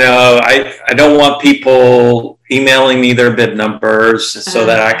 I don't want people emailing me their bib numbers so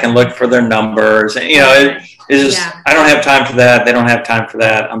that I can look for their numbers. And, it's just, I don't have time for that. They don't have time for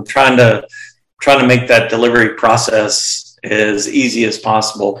that. I'm trying to make that delivery process as easy as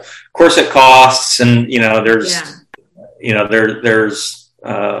possible. Of course, it costs, and, there's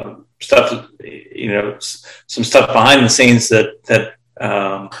stuff, some stuff behind the scenes that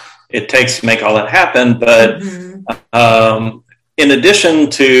it takes to make all that happen. But in addition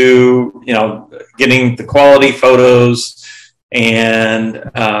to, getting the quality photos and,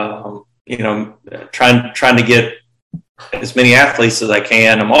 trying to get as many athletes as I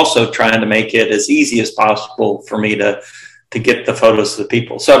can, I'm also trying to make it as easy as possible for me to get the photos to the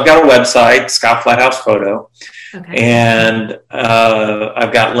people. So I've got a website, Scott Flathouse Photo. Okay. And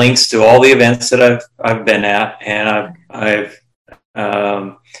I've got links to all the events that I've been at, and I've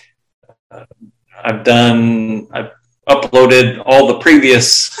uploaded all the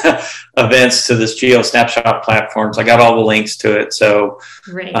previous events to this Geo Snapshot platform. So I got all the links to it. So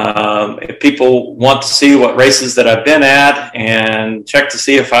if people want to see what races that I've been at and check to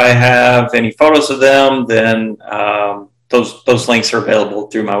see if I have any photos of them, then those links are available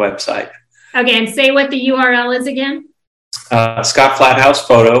through my website. Okay, and say what the URL is again.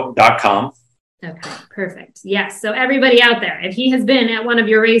 ScottFlatHousePhoto.com. Okay, perfect. Yes. So everybody out there, if he has been at one of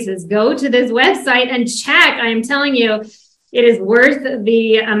your races, go to this website and check. I am telling you, it is worth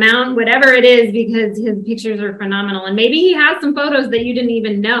the amount, whatever it is, because his pictures are phenomenal. And maybe he has some photos that you didn't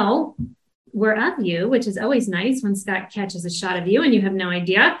even know were of you, which is always nice when Scott catches a shot of you and you have no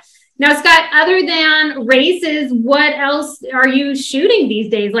idea. Now, Scott, other than races, what else are you shooting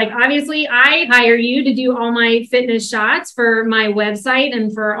these days? Like, obviously, I hire you to do all my fitness shots for my website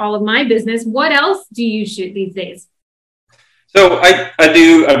and for all of my business. What else do you shoot these days? So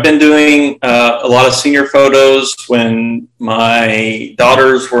I've been doing a lot of senior photos. When my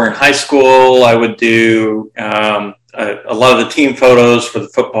daughters were in high school, I would do a lot of the team photos for the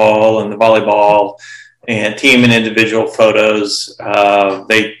football and the volleyball, and team and individual photos.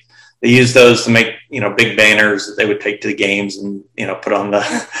 They use those to make, big banners that they would take to the games and, put on the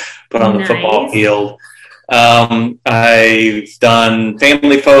Nice. football field. I've done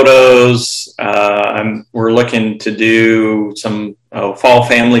family photos. We're looking to do some fall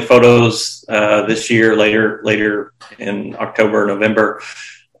family photos this year, later in October, November,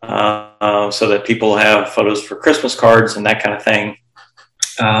 so that people have photos for Christmas cards and that kind of thing.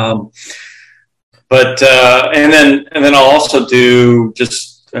 And then I'll also do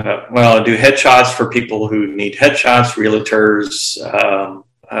I do headshots for people who need headshots, realtors.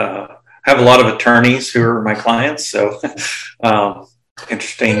 I have a lot of attorneys who are my clients, so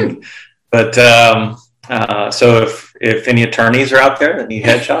interesting. But so if any attorneys are out there that need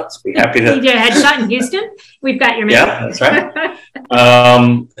headshots, be happy to. You did a headshot in Houston? We've got your man. Yeah, that's right.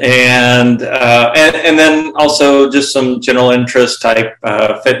 And then also just some general interest type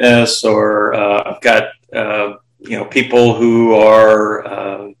fitness, or I've got people who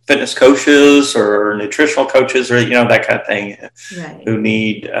are fitness coaches or nutritional coaches, or that kind of thing, right, who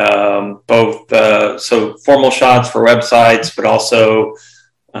need both so formal shots for websites, but also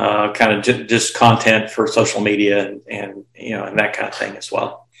kind of just content for social media and that kind of thing as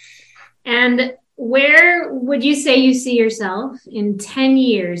well. And where would you say you see yourself in 10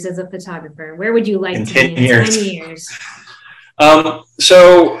 years as a photographer? Where would you like to be in 10 years?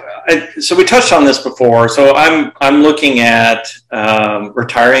 So we touched on this before. So I'm looking at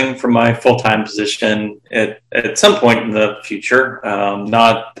retiring from my full-time position at some point in the future.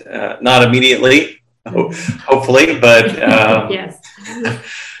 Not immediately, hopefully, but yes.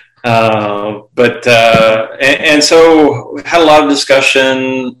 And so had a lot of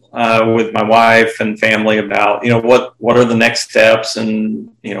discussion with my wife and family about what are the next steps, and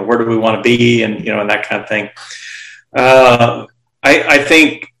where do we want to be, and and that kind of thing. I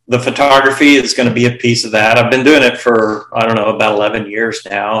think the photography is going to be a piece of that. I've been doing it for, about 11 years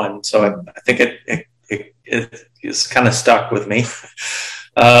now. And so I think it is kind of stuck with me.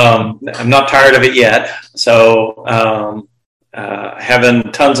 I'm not tired of it yet. So having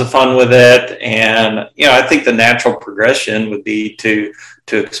tons of fun with it. And, I think the natural progression would be to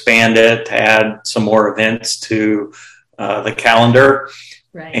expand it, to add some more events to the calendar.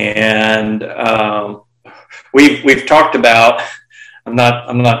 Right. And we've talked about, I'm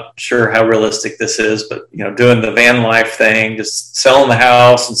not sure how realistic this is, but doing the van life thing, just selling the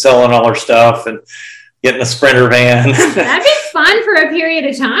house and selling all our stuff and getting a Sprinter van. That'd be fun for a period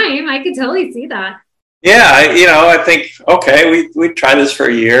of time. I could totally see that. Yeah, I think, okay, we try this for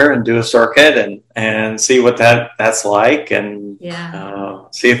a year and do a circuit and see what that's like, and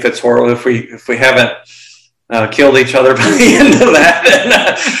see if it's horrible, if we haven't killed each other by the end of that, and,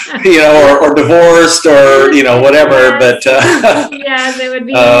 or divorced, or whatever. But yes, it would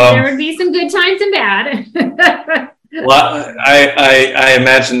be. There would be some good times and bad. Well, I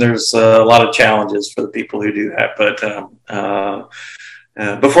imagine there's a lot of challenges for the people who do that. But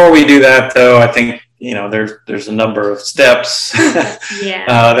before we do that, though, I think there's a number of steps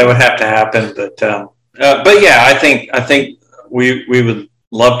that would have to happen. But yeah, I think we would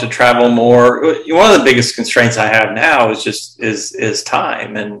love to travel more. One of the biggest constraints I have now is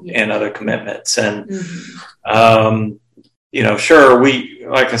time and other commitments. And, sure,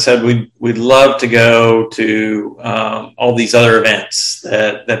 like I said, we'd love to go to all these other events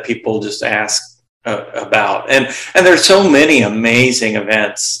that people just ask about. And there's so many amazing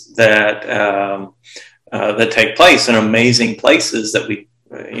events that that take place in amazing places that we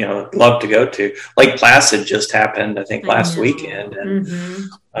love to go to. Lake Placid just happened, I think, last weekend, and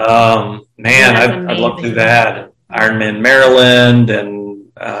man, I'd love to do that. Ironman Maryland,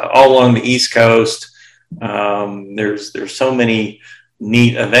 and all along the East Coast. There's so many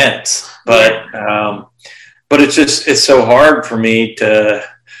neat events, but it's so hard for me to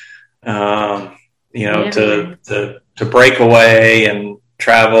to break away and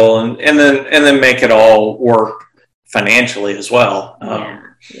travel and then make it all work financially as well.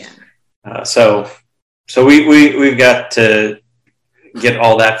 So we've got to get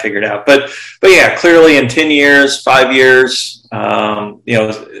all that figured out. But yeah, clearly in 10 years, 5 years,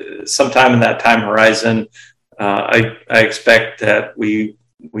 sometime in that time horizon, I expect that we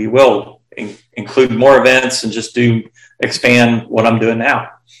will include more events and just expand what I'm doing now.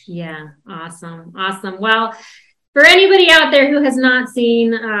 Yeah. Awesome. Well, for anybody out there who has not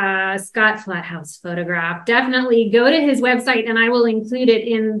seen Scott Flathouse photograph, definitely go to his website, and I will include it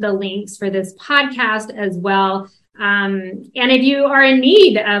in the links for this podcast as well. And if you are in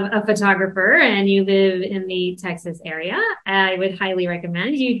need of a photographer and you live in the Texas area, I would highly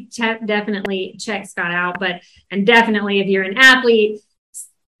recommend you definitely check Scott out. And definitely if you're an athlete,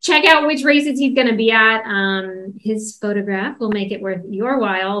 check out which races he's going to be at. His photograph will make it worth your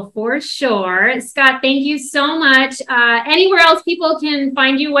while for sure. Scott, thank you so much. Anywhere else people can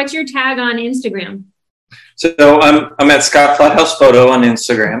find you? What's your tag on Instagram? So I'm at Scott Flathouse Photo on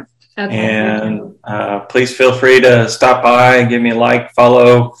Instagram. Okay. And please feel free to stop by, give me a like,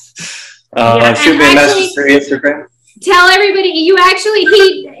 follow, shoot me a message through Instagram. Tell everybody he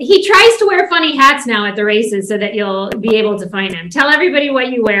tries to wear funny hats now at the races so that you'll be able to find him. Tell everybody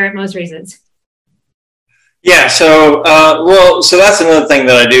what you wear at most races. Yeah. So that's another thing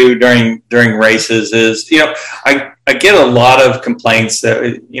that I do during races is, I get a lot of complaints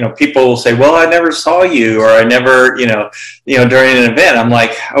that, people will say, well, I never saw you, or I never, during an event. I'm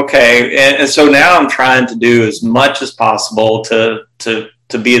like, okay. And so now I'm trying to do as much as possible to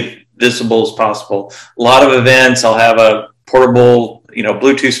be as visible as possible. A lot of events, I'll have a portable,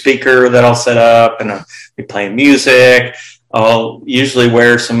 Bluetooth speaker that I'll set up, and I'll be playing music. I'll usually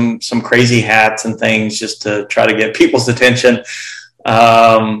wear some crazy hats and things just to try to get people's attention.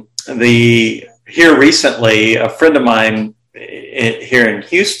 Here recently, a friend of mine here in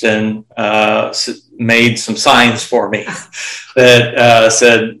Houston made some signs for me that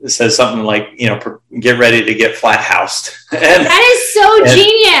says something like, get ready to get flat housed. That is so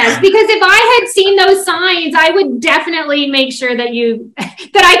genius, because if I had seen those signs, I would definitely make sure that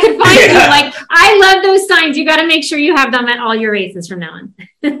I could find you. Like, I love those signs. You got to make sure you have them at all your races from now on.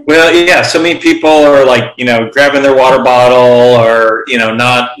 Well, yeah, so many people are like, grabbing their water bottle, or,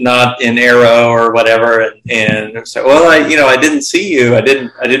 not in aero or whatever. And so, well, I didn't see you. I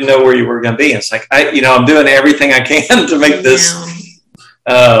didn't know where you were going to be. And it's like, I'm doing everything I can to make this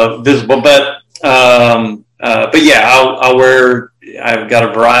visible, but yeah, I'll wear, I've got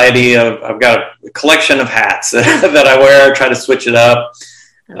a collection of hats that I wear. I try to switch it up.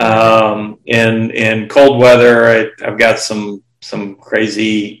 In cold weather, I've got some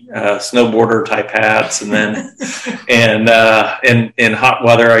crazy snowboarder type hats, and then in hot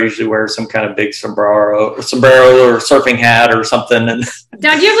weather I usually wear some kind of big sombrero or surfing hat or something. And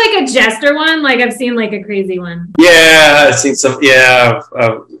don't you have like a jester one? Like, I've seen like a crazy one. Yeah, I've seen some. Yeah,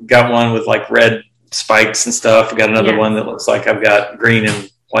 I've got one with like red spikes and stuff. I've got another one that looks like I've got green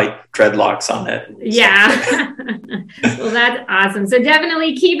and white dreadlocks on it. Yeah. Well, that's awesome. So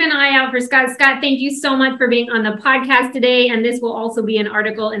definitely keep an eye out for Scott. Scott, thank you so much for being on the podcast today. And this will also be an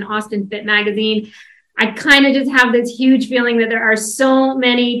article in Austin Fit Magazine. I kind of just have this huge feeling that there are so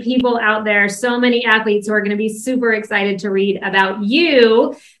many people out there, so many athletes who are going to be super excited to read about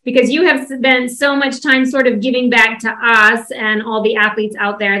you, because you have spent so much time sort of giving back to us and all the athletes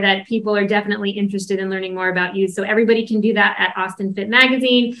out there that people are definitely interested in learning more about you. So everybody can do that at Austin Fit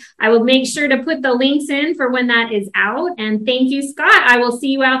Magazine. I will make sure to put the links in for when that is out. And thank you, Scott. I will see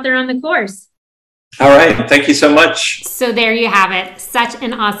you out there on the course. All right. Thank you so much. So there you have it. Such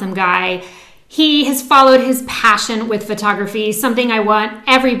an awesome guy. He has followed his passion with photography, something I want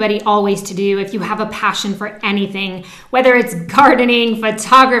everybody always to do. If you have a passion for anything, whether it's gardening,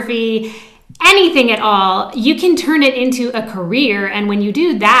 photography, anything at all, you can turn it into a career. And when you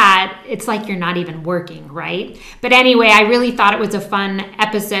do that, it's like you're not even working, right? But anyway, I really thought it was a fun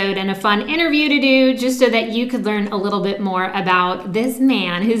episode and a fun interview to do, just so that you could learn a little bit more about this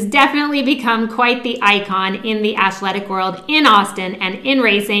man who's definitely become quite the icon in the athletic world in Austin and in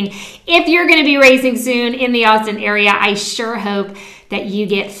racing. If you're going to be racing soon in the Austin area, I sure hope that you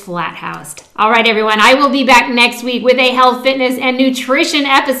get flat housed. All right, everyone, I will be back next week with a health, fitness, and nutrition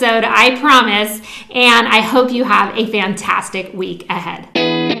episode, I promise. And I hope you have a fantastic week ahead.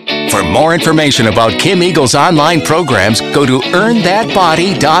 For more information about Kim Eagle's online programs, go to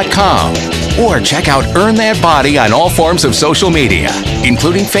earnthatbody.com or check out Earn That Body on all forms of social media,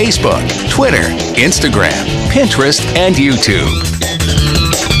 including Facebook, Twitter, Instagram, Pinterest, and YouTube.